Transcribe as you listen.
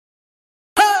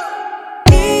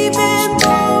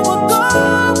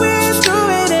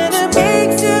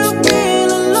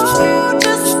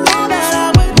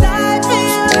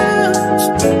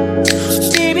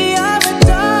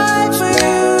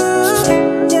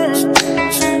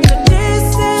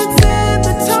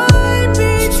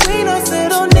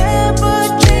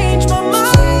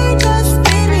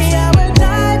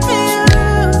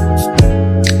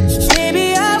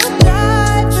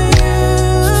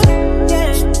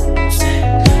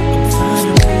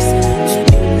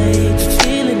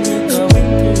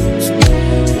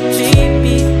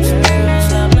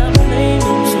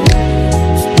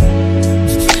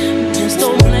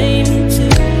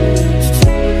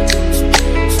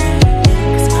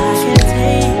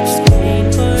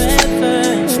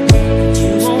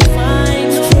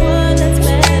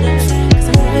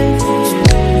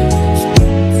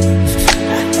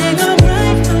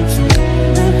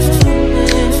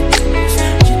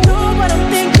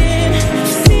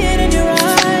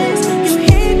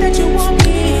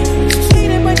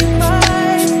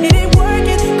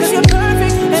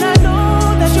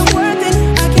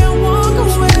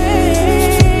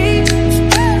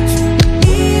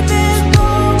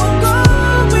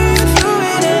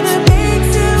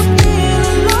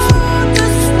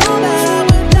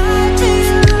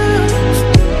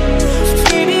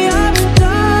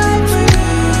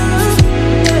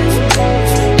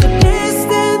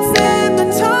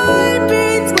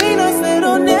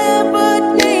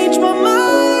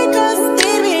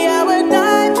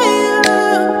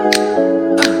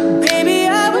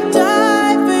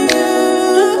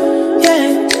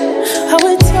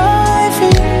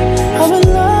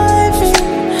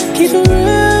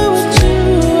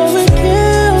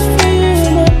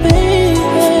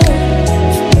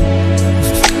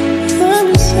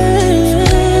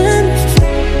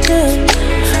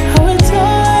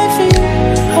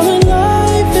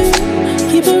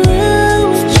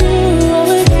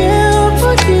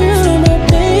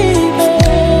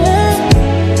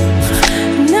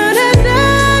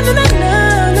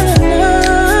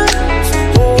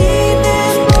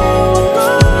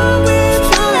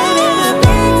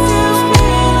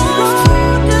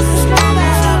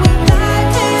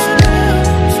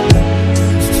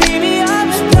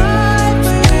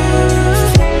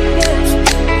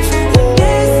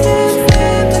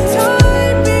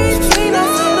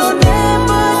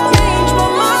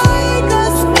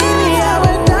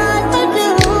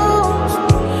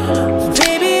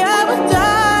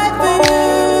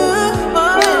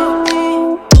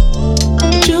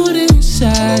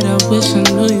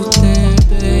you can,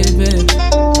 baby.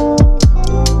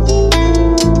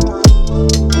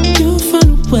 You from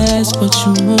the west, but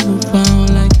you move around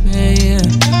like me,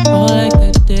 yeah. All like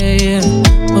that day, yeah.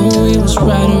 When we was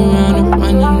riding around and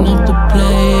running up the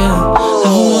play, yeah. I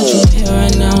want you here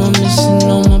right now, I'm missing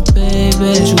on my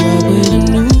baby. You out with a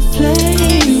new flame.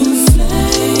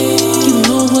 You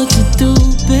know what to do,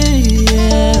 baby,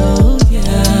 yeah, oh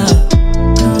yeah.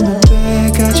 Coming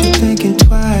back, got you thinking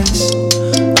twice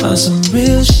about some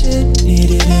real shit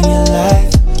needed in your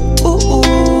life.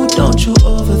 Ooh, don't you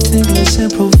overthink, let's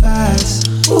improvise.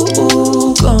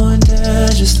 Ooh, going down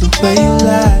just the way you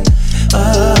like.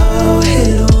 Oh,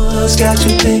 hit the ones, got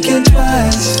you thinking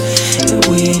twice. And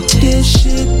we ain't did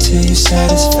shit till you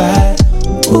satisfied.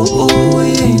 Ooh,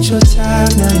 we ain't your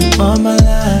type, now you on my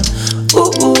line.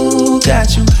 Ooh,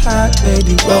 got you hot,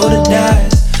 baby, roll the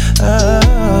dice.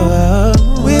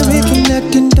 Oh, we're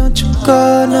reconnecting, don't you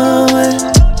go nowhere.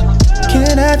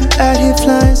 Can't have you out here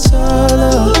flying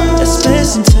solo. Let's spend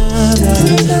some time now.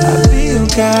 I'll be your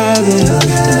guy, baby. Let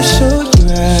me show you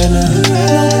right now.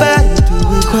 Nobody do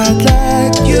it quite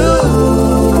like you.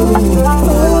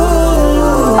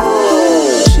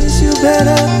 Treat you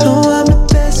better. Know I'm the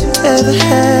best you ever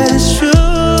had. It's true.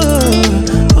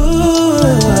 Ooh,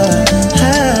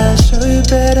 I'll show you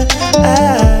better.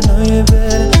 I know you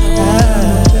better.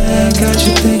 Got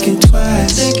you thinking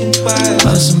twice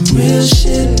about some real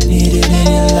shit needed in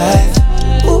your life.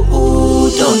 Ooh,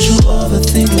 don't you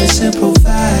overthink, let's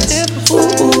improvise.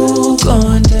 Ooh,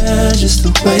 going down just the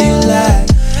way you like.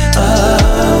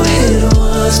 Oh, hit the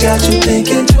ones, got you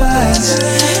thinking twice.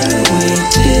 We ain't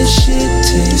did shit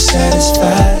till you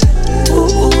satisfied.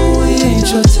 Ooh, we ain't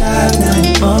your type, now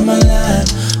you on my line.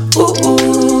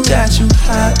 Ooh, got you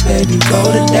hot, baby,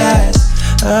 roll the dice.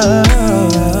 Oh.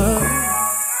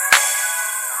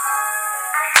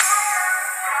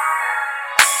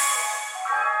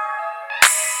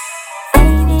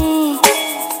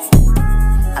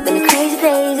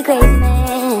 Crazy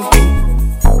man,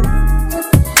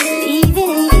 believing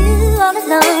in you all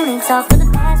alone and talk for the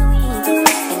past week,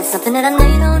 and it's something that I know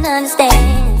you don't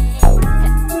understand.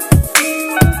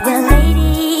 Well,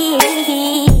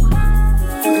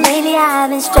 lately I've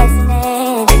been stressing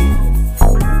it.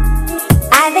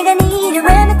 I think I need a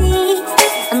remedy.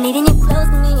 I'm needing you close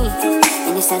to me,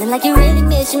 and you're sounding like you really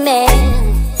miss your man.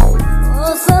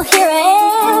 Oh, so here I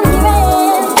am, oh.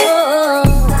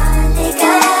 Finally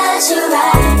got you right.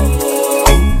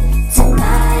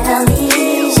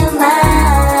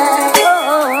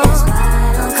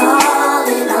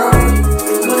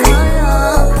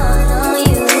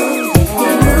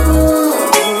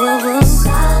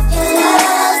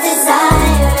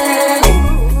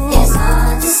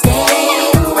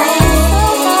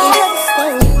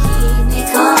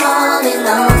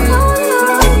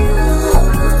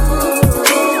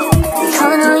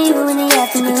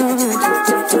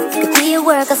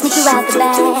 I'll sneak you out the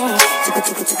back.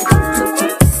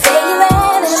 Say you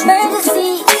have an emergency,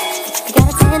 you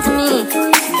gotta tend to me.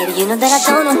 Baby, you know that I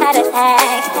don't know how to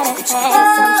act.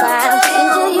 Sometimes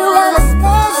into you are a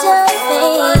special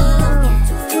thing,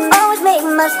 always make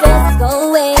my stress go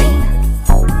away.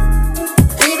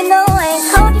 Even though I ain't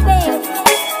called you, baby,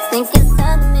 think it's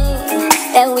time to me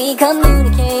that we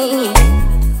communicate.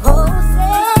 Oh,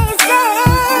 say,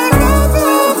 baby,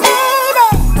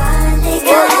 finally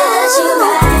got you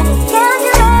right.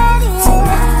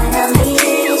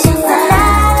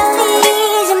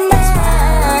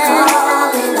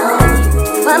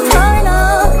 I'm calling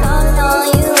on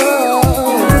you.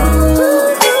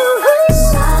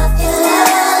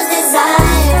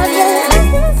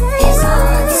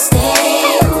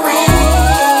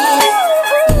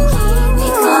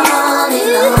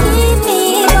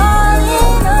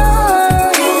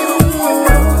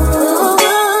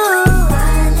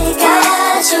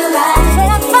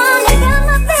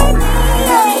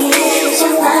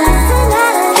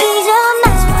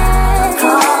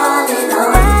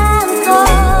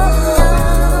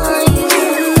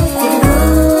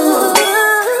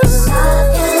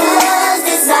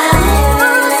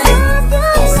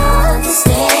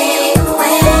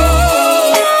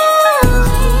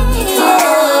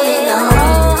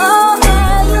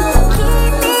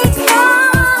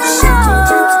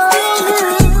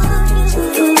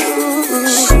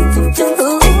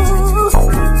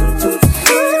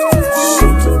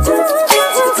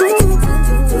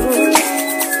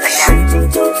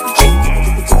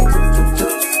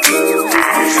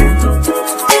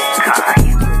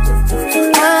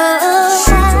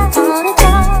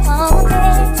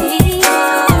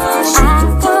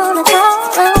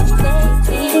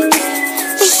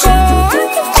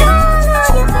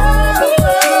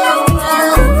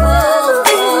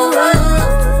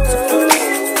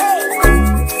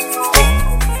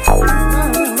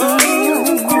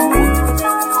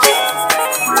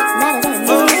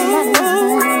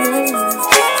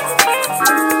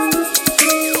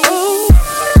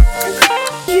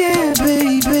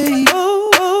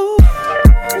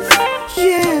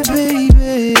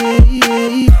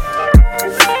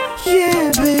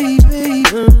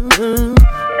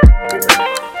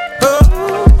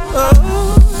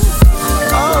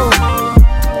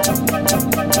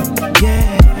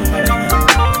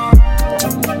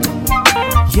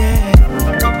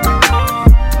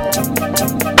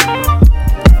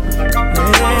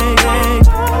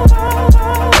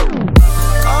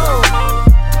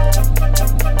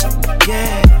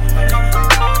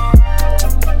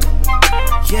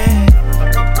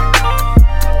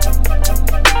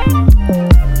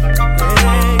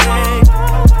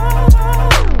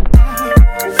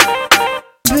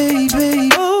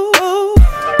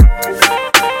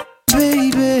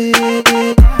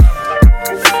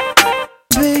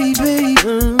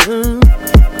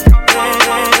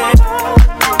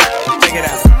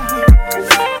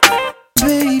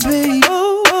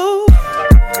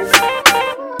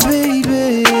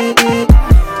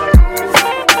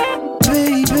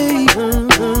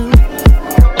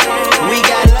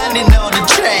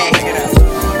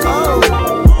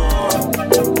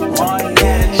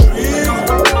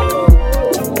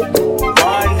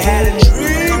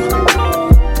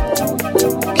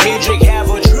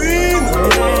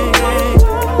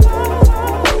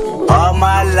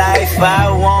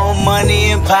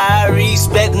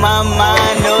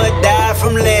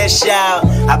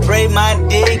 pray my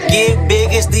dick get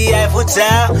big as the Eiffel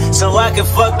Tower, so I can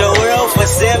fuck the world for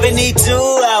 72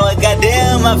 hours.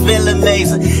 Goddamn, I feel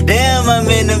amazing. Damn, I'm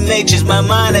in the matrix. My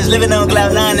mind is living on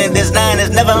cloud nine, and this 9 is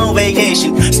never on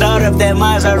vacation. Start up that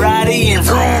Maserati and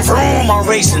vroom vroom, I'm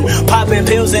racing, popping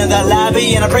pills in the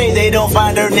lobby, and I pray they don't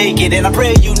find her naked. And I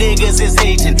pray you niggas is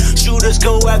hating. Shooters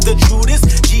go after Judas.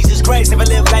 Jesus Christ, if I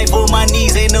live life on my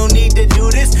knees, ain't no need to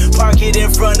do this. Park it in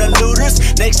front of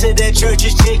looters, next to that church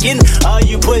is chicken. All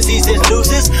you pussies is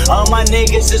losers, all my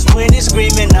niggas is winning,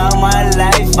 screaming all my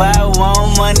life. I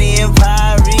want money and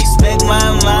power, respect my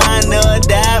mind or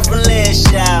die from less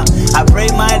shout. I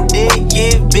pray my dick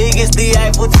get big as the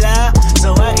Eiffel Tower,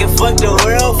 so I can fuck the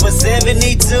world for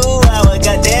 72 hours.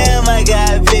 Goddamn, I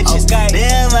got bitches.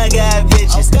 Damn, I got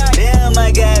bitches. Damn,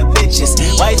 I got bitches.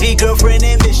 Wifey, girlfriend,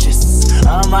 and mistress.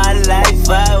 All my life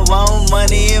I want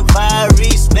money and power,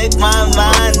 respect my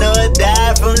mind or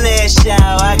die from less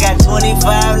shout. I got 25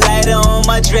 lighter on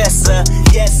my dresser,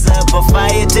 yes sir. Put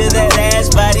fire to that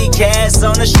ass, body cast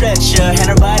on a stretcher, and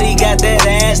her body got that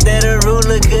ass that a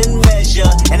ruler couldn't measure.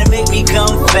 And it make me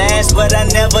come fast, but I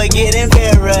never get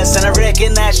embarrassed. And I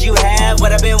recognize you have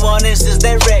what I've been wanting since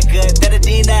that record that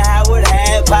Adina Howard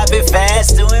had. Pop it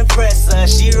fast to impress her.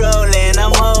 She rolling,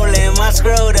 I'm holding my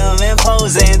scrotum and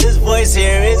posing. This voice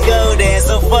here is golden,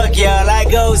 so fuck y'all, I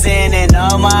goes in. And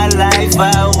all my life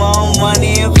I want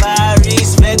money and power,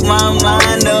 respect my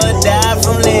mind or die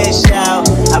from less shout.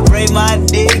 I pray my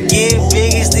dick get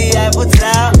big as the Eiffel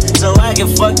Tower, so I can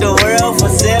fuck the world for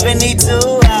 72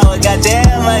 hours.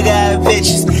 Goddamn, I got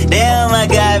bitches. Damn, I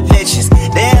got bitches.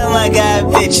 Damn, I got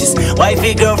bitches.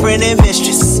 Wifey, girlfriend, and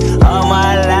mistress. All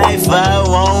my life I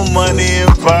want money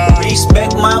and power,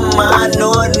 respect my mind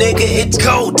or nigga, it's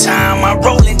go time. I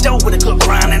rollin' dough with a good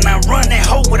grind, and I run that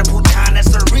hoe with a bouton.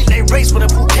 That's a relay race with a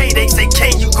bouquet. They say,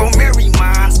 K, you gon' marry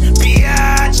mines.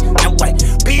 Biatch, no way.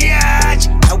 Biatch,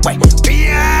 no way.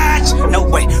 Biatch, no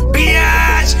way.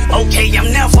 Biatch. Okay,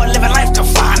 I'm never living life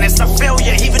defined. It's a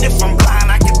failure, even if I'm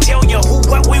blind. I can tell you who,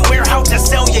 what, we wear, how to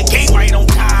sell your game right on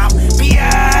time.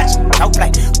 Biatch, no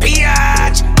play.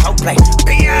 Biatch, no play.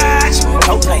 Biatch,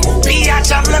 no play.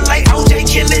 Biatch, I look like OJ,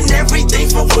 killing everything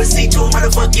from pussy to a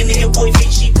motherfucking hit boy.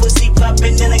 She pussy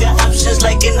popping, then I got options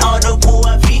like an auto pull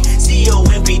up.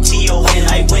 C-O-M-P-T-O-N,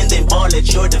 I win, then ball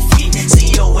at your defeat.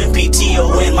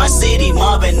 C-O-M-P-T-O-N, my city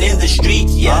mobbing in the street,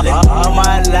 yelling. All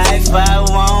my life I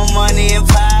want money and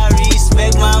power,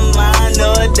 respect my mind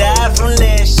or die from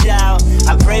less shout.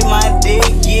 I pray my dick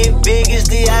get big as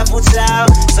the Eiffel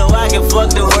Tower, so I can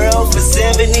fuck the world for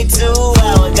 72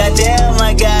 hours. Goddamn,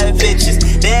 I got bitches.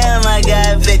 Damn, I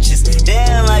got bitches.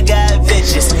 Damn, I got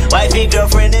bitches. Wifey,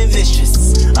 girlfriend, and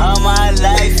mistress. All my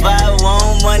life I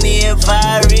want money and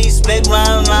power, respect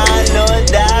my mind or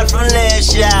die from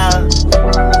less shout.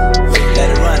 Let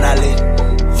it run, Ali.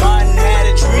 Martin had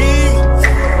a dream.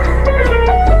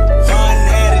 Martin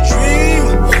had a dream.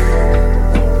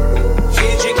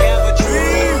 Kendrick have a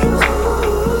dream.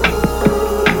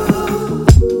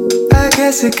 I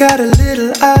guess it got a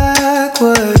little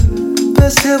awkward, but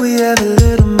still we have a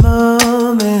little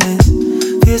moments.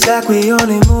 Feels like we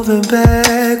only moving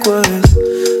backwards,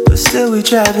 but still we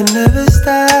driving, never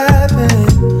stopping.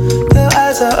 Your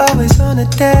eyes are always on the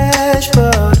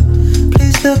dashboard.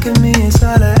 Please look at me, it's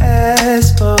all I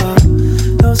ask for.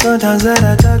 Know sometimes that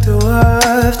I talk too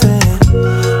often,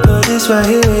 but this right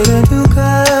here it ain't too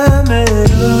coming.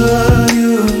 Oh,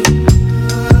 you,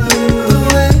 the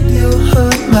way you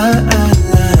hold my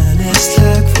eyeline, it's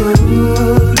like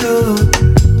voodoo.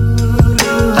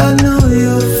 I know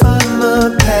you from a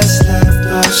past life,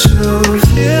 but you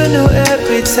feel new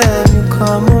every time you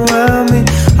come around me.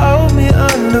 Hold me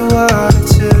underwater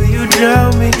till you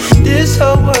drown me. This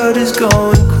whole world is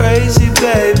going crazy,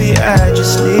 baby. I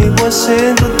just need one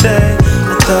single thing,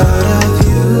 the thought of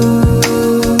you.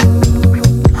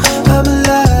 I'm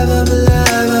alive, I'm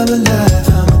alive, I'm alive,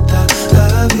 I'm the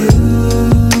thought of you.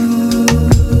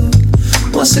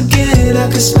 Once again I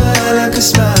can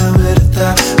smile with the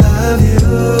thought of you.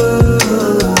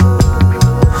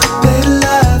 Made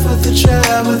alive with the drive,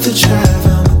 I'm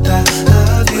the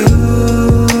thought of you.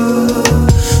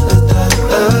 The thought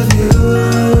of you.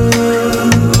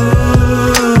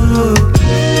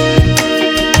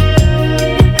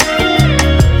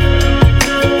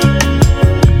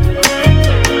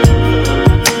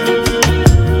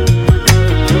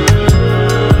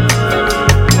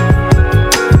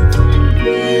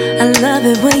 I love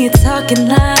it when you're talking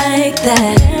like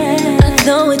that. I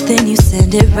know it, then you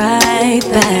send it right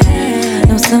back.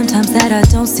 Know sometimes that I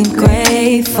don't seem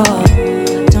grateful.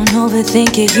 Don't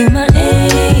overthink it, you my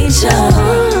angel.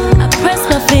 I press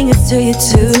my fingers to your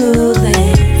two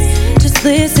legs. Just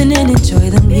Just listen and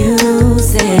enjoy the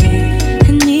music.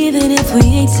 And even if we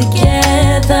ain't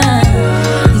together,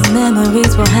 these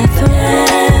memories we'll have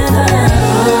forever.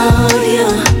 Oh, you,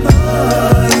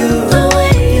 the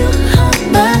way you hold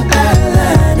my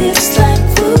eyelid, it's like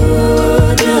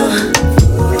voodoo.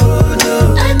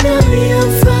 I know you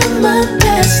from my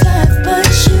past life, but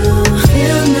you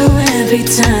feel new every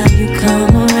time you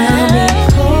come around me.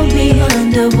 Hold me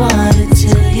underwater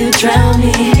till you drown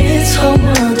me. This whole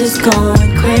world is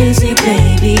going crazy,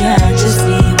 baby. I just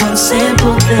need one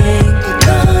simple thing. The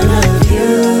thought of you.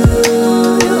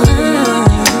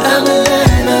 I'm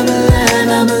alive, I'm alive,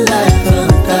 I'm alive from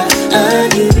the thought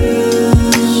of you.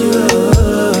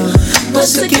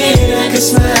 Once again, I can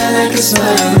smile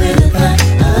with the thought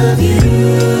of you.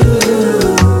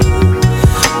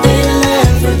 Stay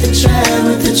alive with the try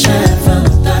from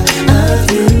the thought of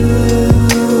you.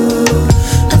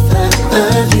 A thought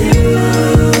of you.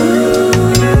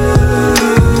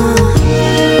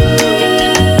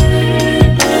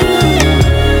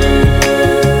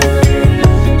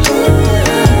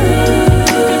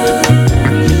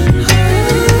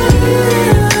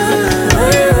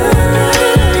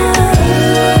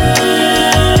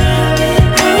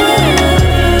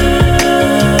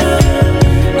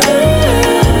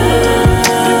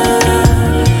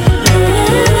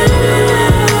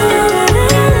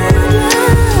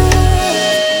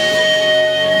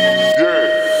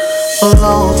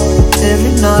 Alone,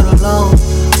 every night alone.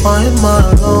 Why am I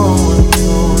alone when you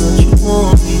know that you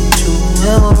want me to?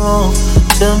 Am I wrong?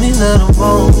 Tell me that I'm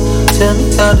wrong. Tell me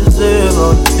I deserve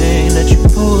all the pain that you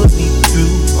put me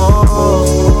through.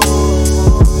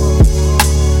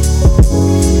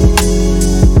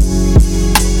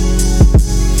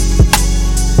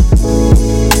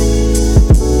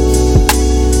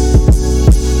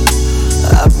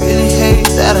 I really hate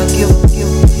that I give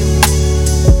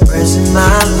pressing my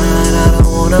line, I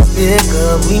don't wanna pick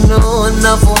up. We know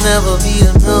enough will never be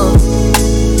enough.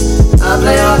 I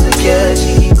play hard to catch,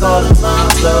 you keep calling my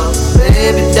bluff.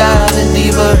 Baby diving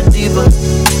deeper and deeper.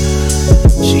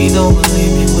 She don't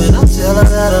believe me when I tell her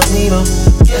that I need her.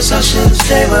 Guess I should've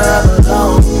stayed where I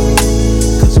belong.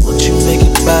 Cause once you make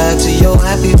it back to your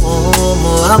happy home,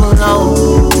 I'm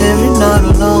alone, every night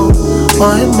alone.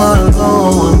 Why am I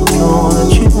alone when you know that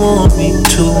you want me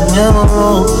to? Am I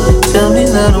wrong? Tell me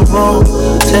that I'm wrong.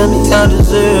 Tell me I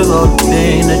deserve all the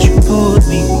pain that you put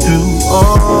me through.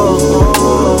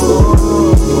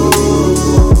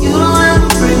 You don't have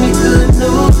to bring me good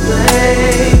news,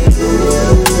 babe.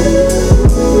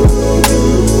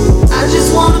 I just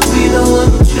wanna be the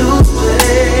one you choose,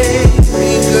 babe.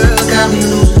 Pretty girl got me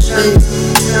losing shape.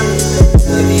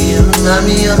 Baby, you remind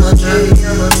me of my dream.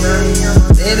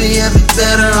 Baby, I'd be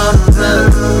better on the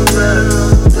run.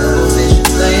 Double vision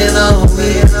playing all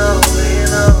week.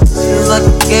 Feels like a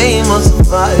game of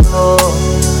survival.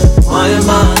 Why am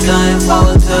I dying for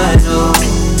a title?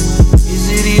 Is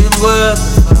it even worth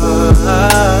it?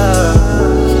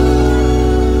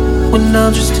 When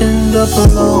I just end up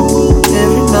alone,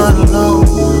 every night alone.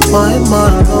 Why am I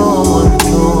alone when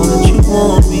you know that you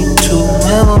want me to?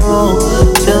 Am I wrong?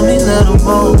 Tell me that I'm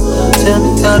wrong. Tell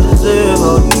me I deserve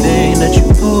all the pain that you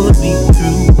put me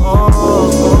through.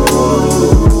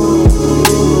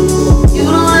 You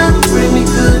don't have to bring me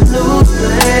good news,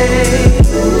 babe.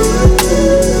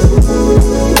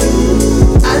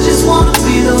 I just wanna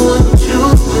be the one you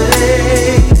choose,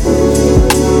 babe.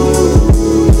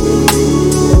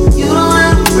 You don't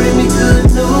have to bring me good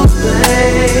news,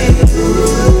 babe.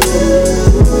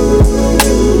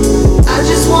 I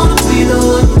just wanna be the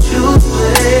one you choose,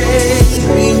 babe.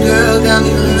 Green girl got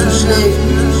me losing shape.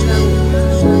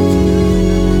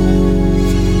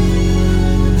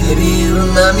 Baby, you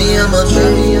remind me of my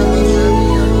dream.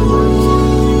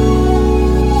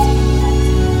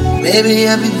 Maybe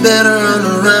I'd be better on the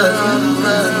run.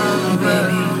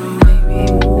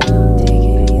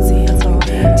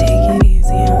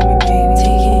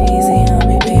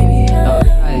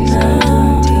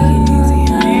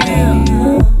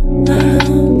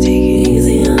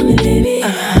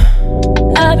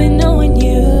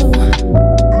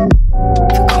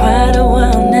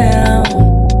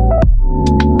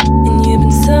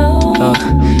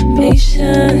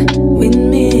 With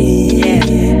me,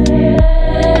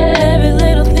 every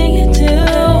little thing you do,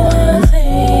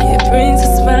 it brings a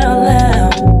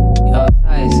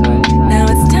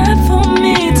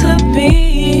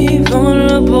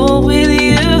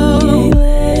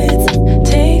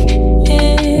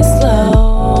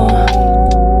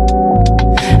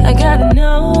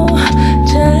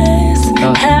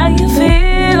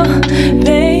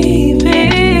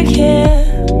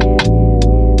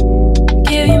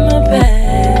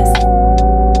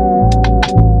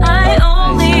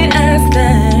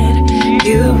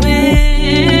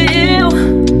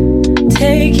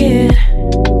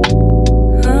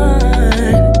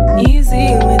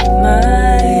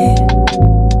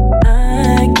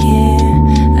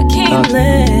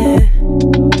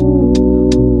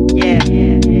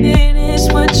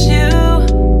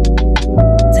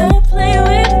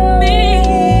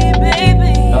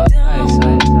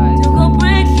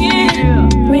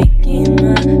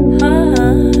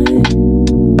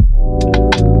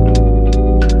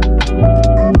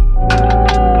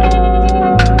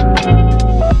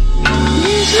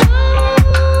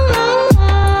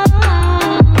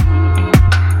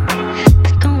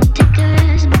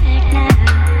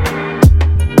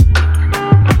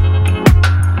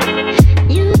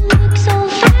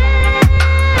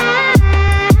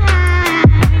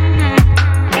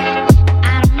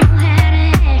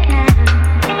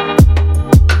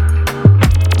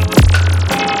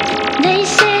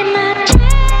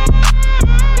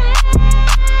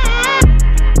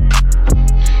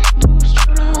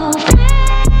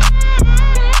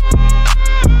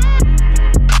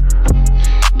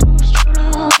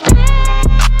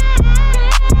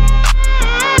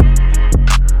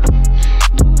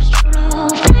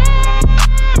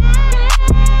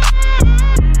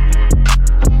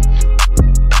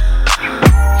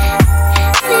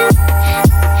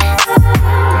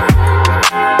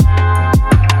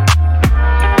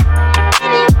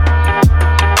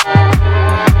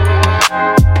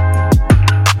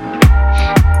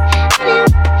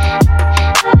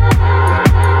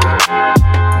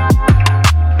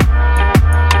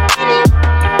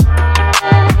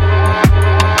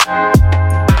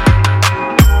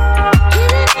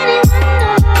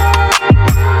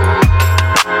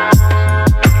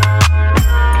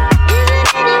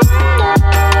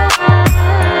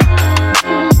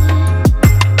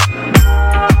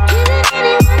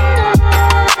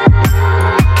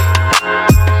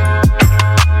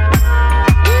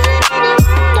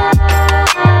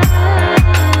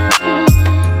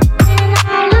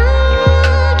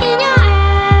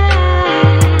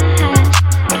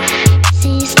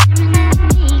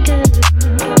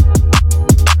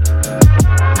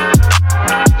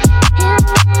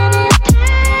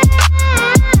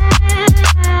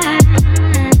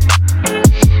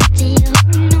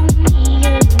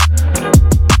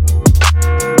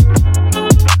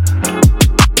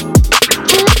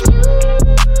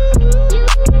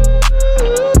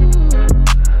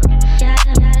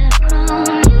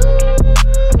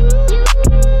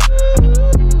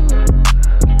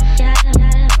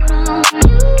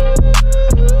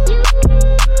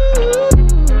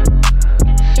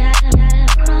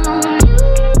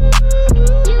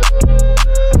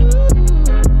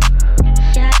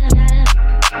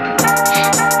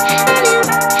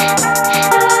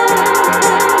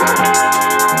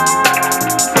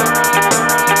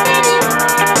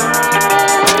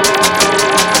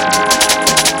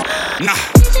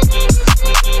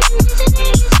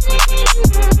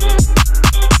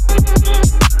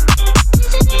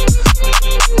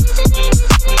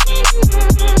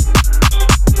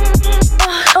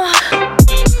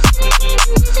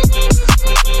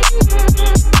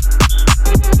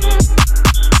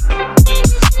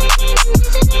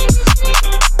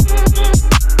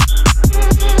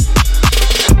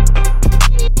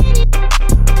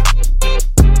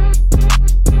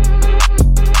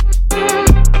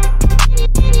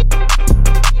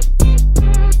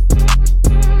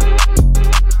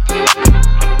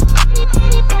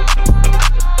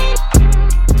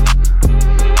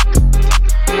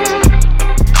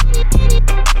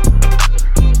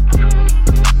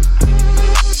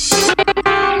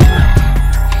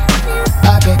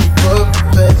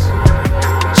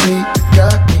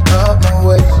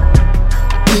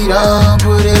gon'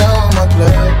 put it on my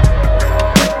plate.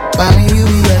 Mommy, you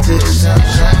be at the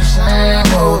same,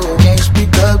 oh, can't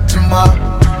speak up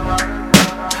tomorrow.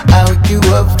 I wake you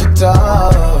up for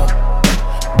talk.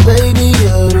 Baby,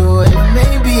 you're the way,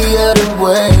 maybe you're the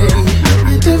way.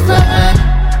 You're divine,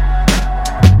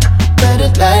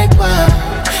 better like wine.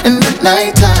 In the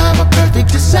nighttime, a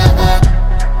perfect design.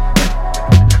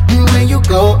 And when you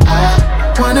go,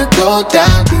 I wanna go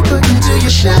down deeper into your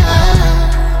shine.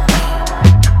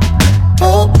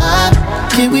 Oh,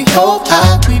 can we hope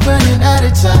we running out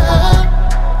of time?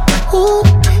 Ooh,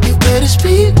 you better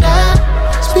speak now,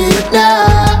 speak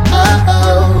now.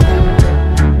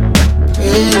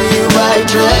 Pretty white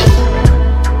dress,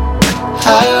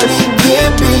 how did it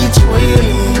get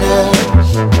between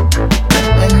us?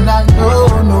 And I know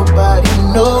nobody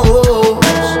knows,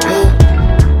 yeah.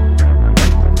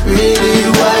 Pretty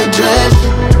white dress,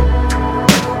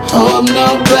 hope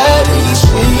nobody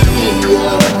sees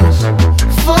us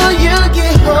before you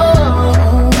get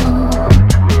home.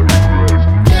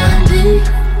 Candy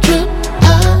drip,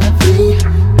 IV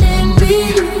in me,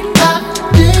 I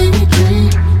daydream,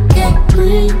 can't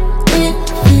breathe if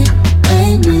it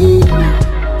ain't me.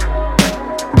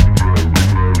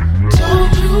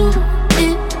 Told you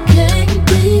it can't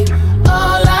be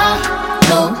all I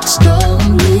know, it's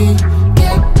lonely,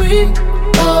 can't breathe,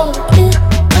 oh, it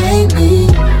ain't me.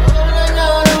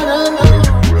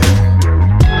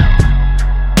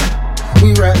 We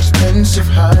ride expensive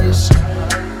highs.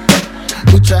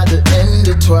 We tried to end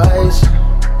it twice,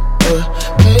 but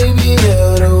maybe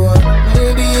you're the one.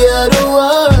 Maybe you're the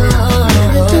one.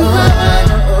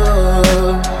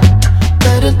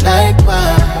 Better like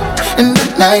wine. In the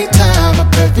nighttime, a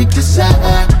perfect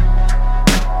design.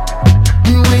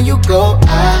 And when you go, I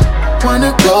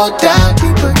wanna go down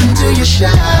deeper into your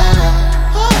shine.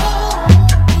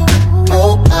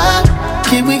 Oh,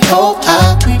 can we hope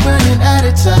we running out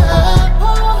of time?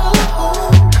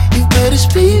 You better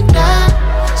speak now,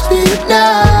 speak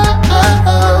now.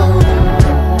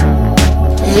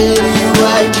 Pretty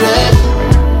white dress,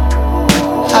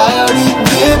 how did it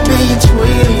get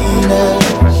between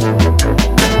us?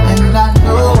 And I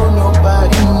know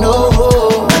nobody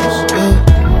knows, yeah.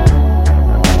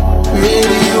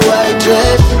 Pretty white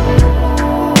dress,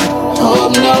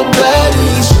 hope nobody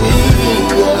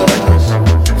sees us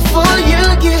before you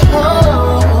get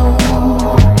home.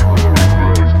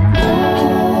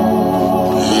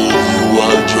 Pretty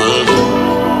white dress,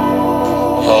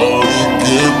 how did it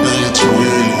get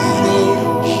between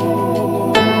us?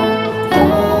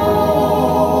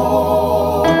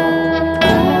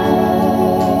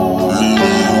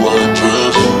 Pretty white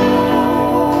dress,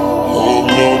 hope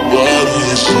nobody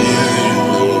sees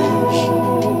us.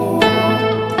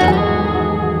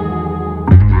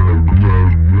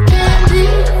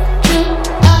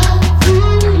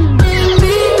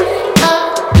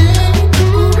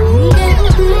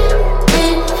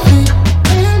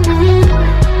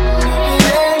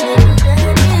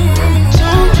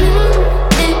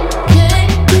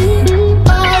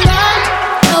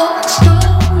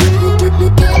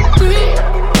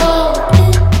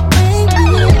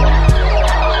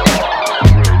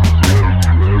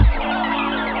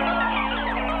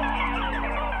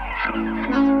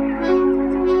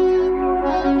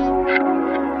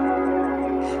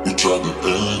 We tried to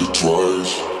end it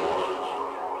twice.